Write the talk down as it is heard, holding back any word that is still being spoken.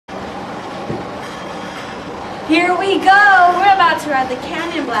Here we go! We're about to ride the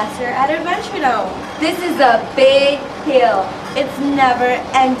Canyon Blaster at Adventure Dome. This is a big hill. It's never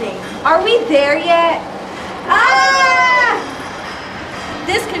ending. Are we there yet? Ah!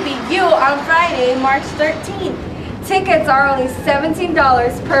 This could be you on Friday, March 13th. Tickets are only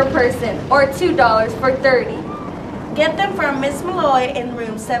 $17 per person or $2 for 30. Get them from Miss Malloy in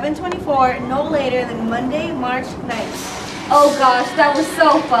room 724 no later than Monday, March 9th. Oh gosh, that was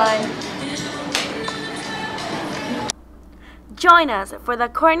so fun. Join us for the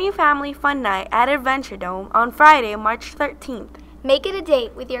Courtney Family Fun Night at Adventure Dome on Friday, March 13th. Make it a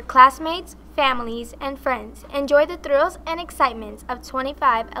date with your classmates, families, and friends. Enjoy the thrills and excitements of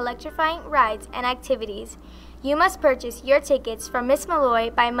 25 electrifying rides and activities. You must purchase your tickets from Miss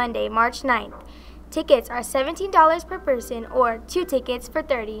Malloy by Monday, March 9th. Tickets are $17 per person or 2 tickets for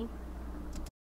 $30.